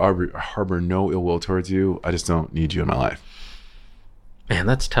harbor no ill will towards you. I just don't need you in my life. Man,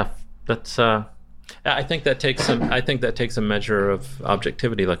 that's tough. That's I think that takes a measure of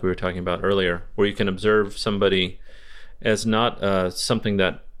objectivity, like we were talking about earlier, where you can observe somebody as not something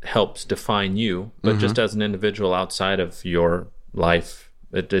that helps define you, but just as an individual outside of your life.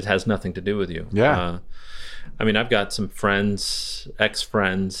 It has nothing to do with you. Yeah. I mean, I've got some friends,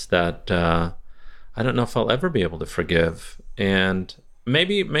 ex-friends that I don't know if I'll ever be able to forgive. And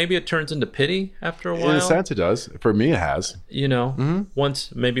maybe it turns into pity after a while. In a sense, it does. For me, it has.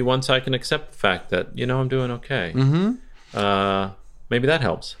 Once I can accept the fact that, I'm doing okay. Maybe that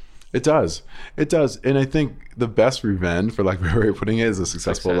helps. It does. It does. And I think the best revenge, for lack of a better way of putting it, is a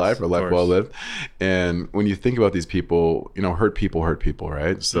successful life, or life well lived. And when you think about these people, hurt people,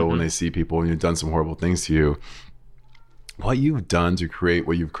 right? So when they see people and you've done some horrible things to you, what you've done to create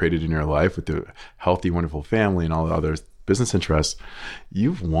what you've created in your life with the healthy, wonderful family and all the other business interests,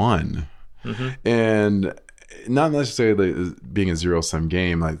 you've won. And not necessarily being a zero-sum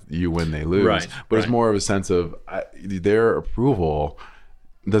game, like you win, they lose, but it's more of a sense of their approval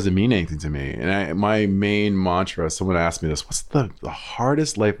doesn't mean anything to me. And my main mantra, someone asked me this, what's the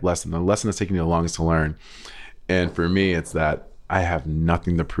hardest life lesson, the lesson that's taking you the longest to learn? And for me, it's that I have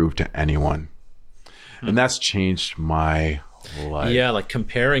nothing to prove to anyone. And that's changed my life. Yeah, like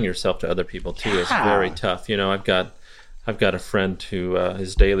comparing yourself to other people too is very tough. I've got a friend who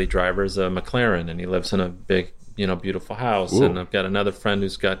his daily driver is a McLaren, and he lives in a big, beautiful house. Ooh. And I've got another friend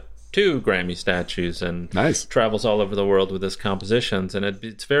who's got 2 Grammy statues and travels all over the world with his compositions. And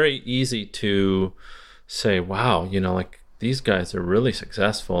it's very easy to say, wow, like these guys are really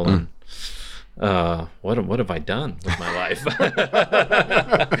successful. And what have I done with my life?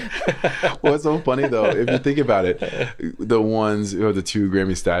 Well, it's so funny though. If you think about it, the ones who have the 2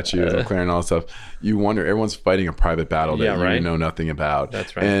 Grammy statues, McLaren, and all that stuff, you wonder, everyone's fighting a private battle that you know nothing about.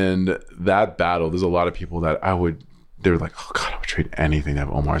 That's right. And that battle, there's a lot of people that they're like, oh God, I would trade anything to have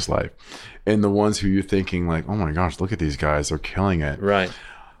Omar's life. And the ones who you're thinking like, oh my gosh, look at these guys, they're killing it. Right.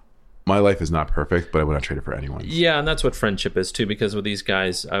 My life is not perfect, but I would not trade it for anyone. Yeah, and that's what friendship is too, because with these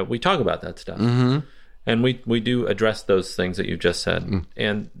guys, we talk about that stuff. And we do address those things that you just said.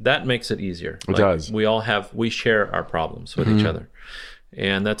 And that makes it easier. It does. We share our problems with each other.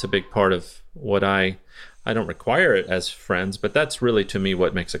 And that's a big part of what I don't require it as friends, but that's really, to me,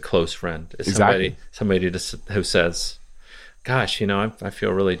 what makes a close friend. Is somebody who says, gosh, I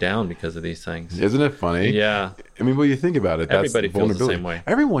feel really down because of these things. Isn't it funny? Yeah. I mean, when you think about it, that's everybody feels the same way.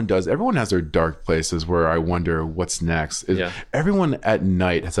 Everyone does. Everyone has their dark places where I wonder what's next. Everyone at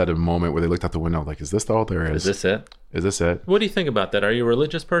night has had a moment where they looked out the window like, is this all there is? Is this it? Is this it? What do you think about that? Are you a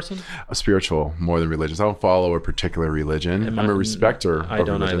religious person? I'm spiritual more than religious. I don't follow a particular religion. I'm a respecter of religions. I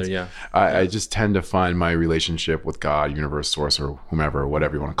don't either, yeah. I just tend to find my relationship with God, universe, source, or whomever,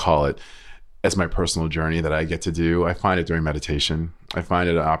 whatever you want to call it, as my personal journey that I get to do. I find it during meditation. I find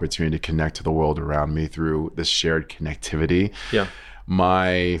it an opportunity to connect to the world around me through this shared connectivity. Yeah.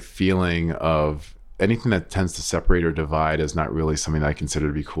 My feeling of anything that tends to separate or divide is not really something that I consider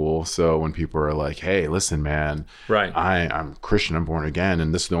to be cool. So when people are like, hey, listen, man, right, I'm Christian, I'm born again,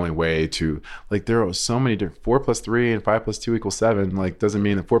 and this is the only way to, like, there are so many different 4 + 3 and 5 + 2 = 7. Like, doesn't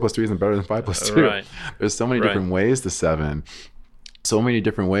mean that 4 + 3 isn't better than 5 + 2. Right. There's so many different ways to 7. So many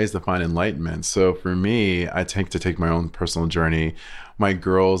different ways to find enlightenment. So for me, I take my own personal journey. My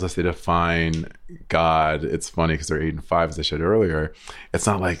girls, as they define God, it's funny because they're 8 and 5, as I said earlier. It's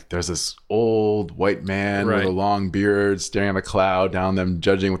not like there's this old white man with a long beard staring at a cloud down them,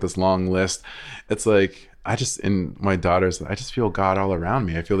 judging with this long list. It's like, in my daughters, I just feel God all around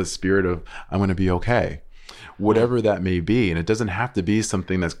me. I feel the spirit of, I'm going to be okay, whatever that may be. And it doesn't have to be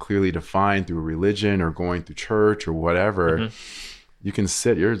something that's clearly defined through religion or going through church or whatever. Mm-hmm. You can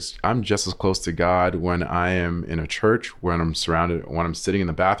I'm just as close to God when I am in a church, when I'm sitting in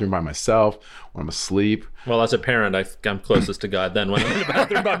the bathroom by myself, when I'm asleep. Well, as a parent, I'm closest to God then when I'm in the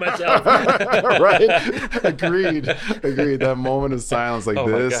bathroom by myself. Right. Agreed. That moment of silence, like,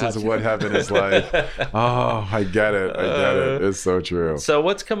 this is what heaven is like. Oh, I get it. It's so true. So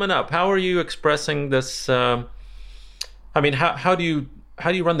what's coming up? How are you expressing this?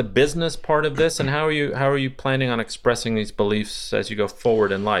 How do you run the business part of this, and how are you planning on expressing these beliefs as you go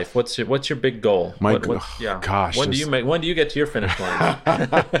forward in life? What's your big goal? Gosh, when do you get to your finish line?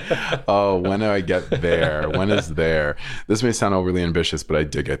 Oh, when do I get there? When is there? This may sound overly ambitious, but I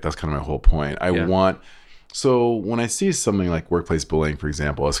dig it. That's kind of my whole point. So when I see something like workplace bullying, for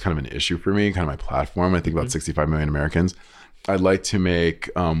example, it's kind of an issue for me, kind of my platform. I think about 65 million Americans. I'd like to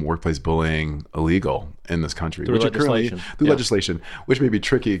make workplace bullying illegal in this country, through legislation, which may be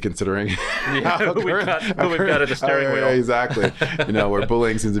tricky considering we've got at the steering wheel. Exactly. Where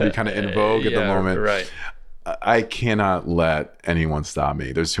bullying seems to be kind of in vogue at the moment. Right. I cannot let anyone stop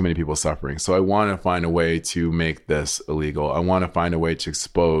me. There's too many people suffering. So I want to find a way to make this illegal. I want to find a way to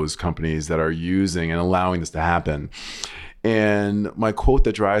expose companies that are using and allowing this to happen. And my quote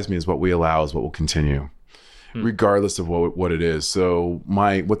that drives me is, what we allow is what will continue, regardless of what it is. So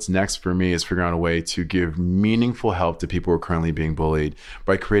what's next for me is figuring out a way to give meaningful help to people who are currently being bullied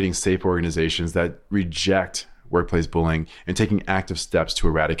by creating safe organizations that reject workplace bullying and taking active steps to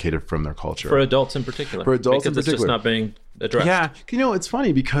eradicate it from their culture. For adults in particular. Because it's just not being addressed. Yeah. It's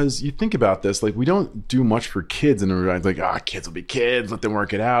funny because you think about this, like, we don't do much for kids, and we're like, kids will be kids, let them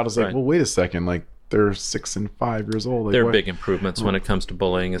work it out. It's like, well, wait a second, like, they're 6 and 5 years old. Like, there are big improvements when it comes to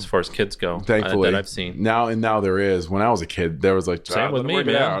bullying as far as kids go. Thankfully, that I've seen. Now there is. When I was a kid, there was like, same with me,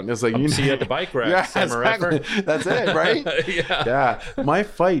 man. It's like, see you at the bike rack. Exactly. That's it, right? Yeah. My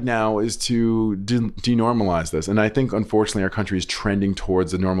fight now is to denormalize this, and I think unfortunately our country is trending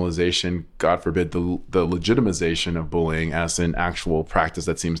towards the normalization, God forbid, the legitimization of bullying as an actual practice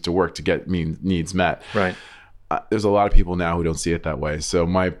that seems to work to get needs met. Right. There's a lot of people now who don't see it that way. So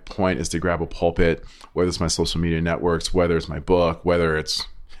my point is to grab a pulpit, whether it's my social media networks, whether it's my book, whether it's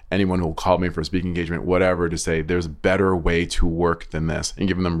anyone who will call me for a speaking engagement, whatever, to say there's a better way to work than this, and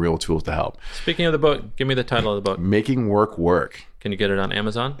giving them real tools to help. Speaking of the book, give me the title of the book. Making Work Work. Can you get it on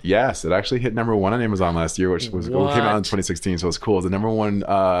Amazon? Yes, it actually hit number 1 on Amazon last year, which came out in 2016, so it's cool. It's the number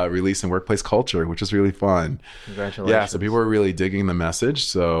 1 release in workplace culture, which is really fun. Congratulations. Yeah, so people are really digging the message.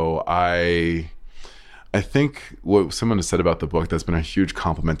 So I think what someone has said about the book that's been a huge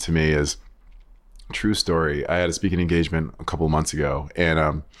compliment to me is, true story. I had a speaking engagement a couple of months ago,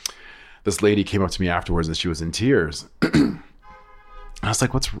 and this lady came up to me afterwards, and she was in tears. I was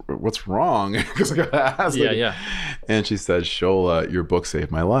like, what's wrong? Because I got asked. Yeah. And she said, Shola, your book saved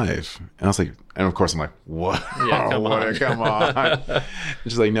my life. And I was like, and of course I'm like, what? Yeah, come on. And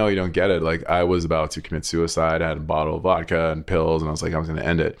she's like, no, you don't get it. Like, I was about to commit suicide. I had a bottle of vodka and pills, and I was like, I was going to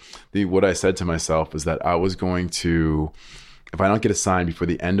end it. What I said to myself is that I was going to, if I don't get a sign before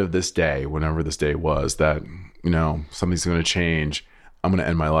the end of this day, whenever this day was, that, something's going to change, I'm going to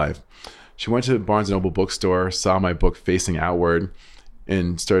end my life. She went to Barnes & Noble bookstore, saw my book Facing Outward,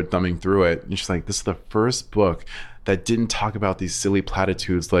 and started thumbing through it. And she's like, this is the first book that didn't talk about these silly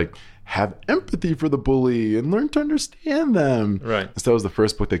platitudes like, have empathy for the bully and learn to understand them. Right. So that was the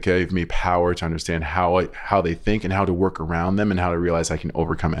first book that gave me power to understand how they think and how to work around them and how to realize I can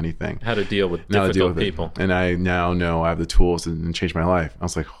overcome anything. How to deal with difficult people. And I now know I have the tools to change my life. I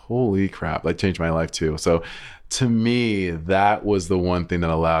was like, holy crap, that changed my life too. So to me, that was the one thing that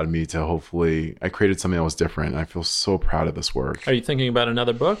allowed me to I created something that was different. And I feel so proud of this work. Are you thinking about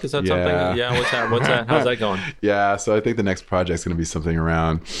another book? Is that something? Yeah. What's that? How's that going? Yeah. So I think the next project is going to be something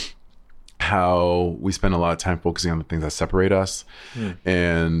around how we spend a lot of time focusing on the things that separate us.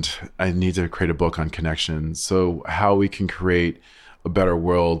 And I need to create a book on connection. So how we can create a better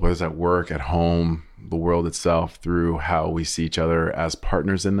world, whether it's at work, at home, the world itself, through how we see each other as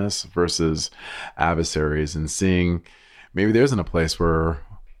partners in this versus adversaries, and seeing maybe there isn't a place where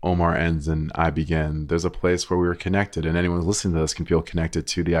Omar ends and I begin. There's a place where we're connected, and anyone listening to this can feel connected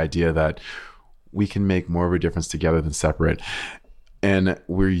to the idea that we can make more of a difference together than separate. And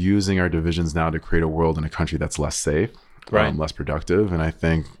we're using our divisions now to create a world in a country that's less safe, right, less productive, and I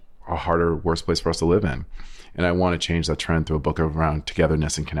think a harder, worse place for us to live in. And I want to change that trend through a book around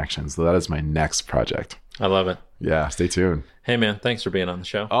togetherness and connections. So that is my next project. I love it. Yeah, stay tuned. Hey, man, thanks for being on the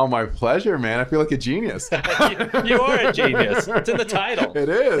show. Oh, my pleasure, man. I feel like a genius. You are a genius. It's in the title. It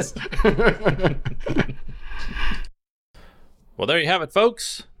is. Well, there you have it,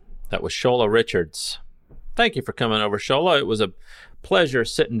 folks. That was Shola Richards. Thank you for coming over, Shola. It was a pleasure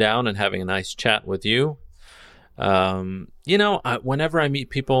sitting down and having a nice chat with you. Whenever I meet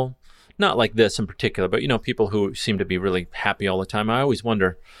people, not like this in particular, but, people who seem to be really happy all the time, I always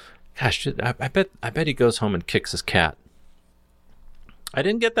wonder, gosh, I bet he goes home and kicks his cat. I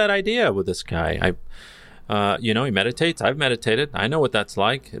didn't get that idea with this guy. He meditates. I've meditated. I know what that's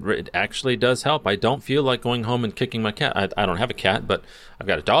like. It actually does help. I don't feel like going home and kicking my cat. I don't have a cat, but I've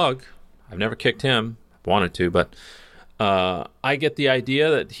got a dog. I've never kicked him. Wanted to, but I get the idea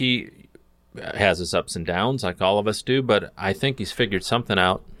that he has his ups and downs like all of us do, but I think he's figured something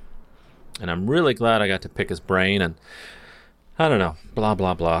out, and I'm really glad I got to pick his brain, and I don't know, blah,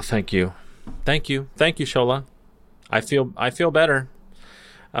 blah, blah. Thank you, Shola. I feel better.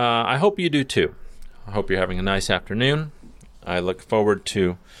 I hope you do too. I hope you're having a nice afternoon. I look forward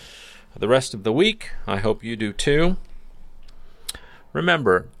to the rest of the week. I hope you do too.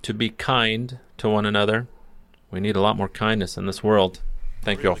 Remember to be kind to one another. We need a lot more kindness in this world.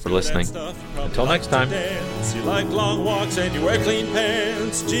 Thank you all for listening. Until next time. You like long walks and you wear clean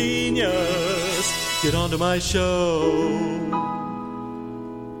pants. Genius. Get onto my show.